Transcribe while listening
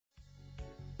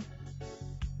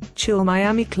Chill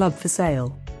Miami Club for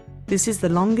sale. This is the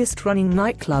longest-running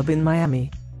nightclub in Miami.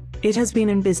 It has been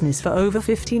in business for over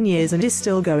 15 years and is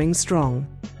still going strong.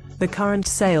 The current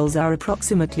sales are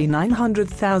approximately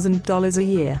 $900,000 a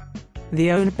year.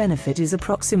 The owner benefit is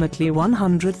approximately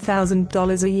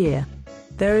 $100,000 a year.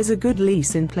 There is a good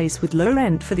lease in place with low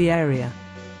rent for the area.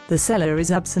 The seller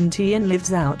is absentee and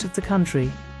lives out of the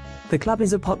country. The club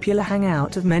is a popular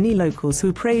hangout of many locals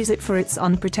who praise it for its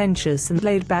unpretentious and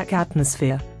laid-back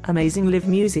atmosphere, amazing live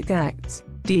music acts,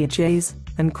 DJs,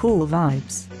 and cool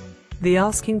vibes. The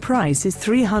asking price is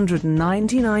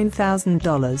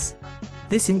 $399,000.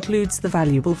 This includes the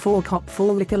valuable 4-cop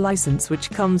full liquor license which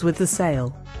comes with the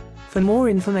sale. For more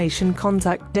information,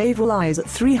 contact Dave Walis at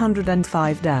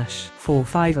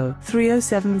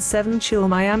 305-450-3077. Chill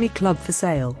Miami Club for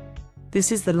sale.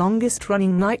 This is the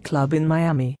longest-running nightclub in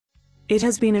Miami. It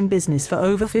has been in business for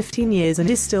over 15 years and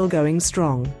is still going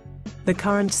strong. The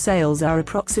current sales are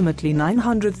approximately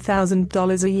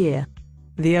 $900,000 a year.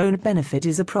 The owner benefit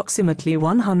is approximately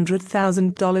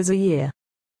 $100,000 a year.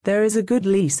 There is a good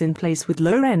lease in place with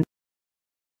low rent.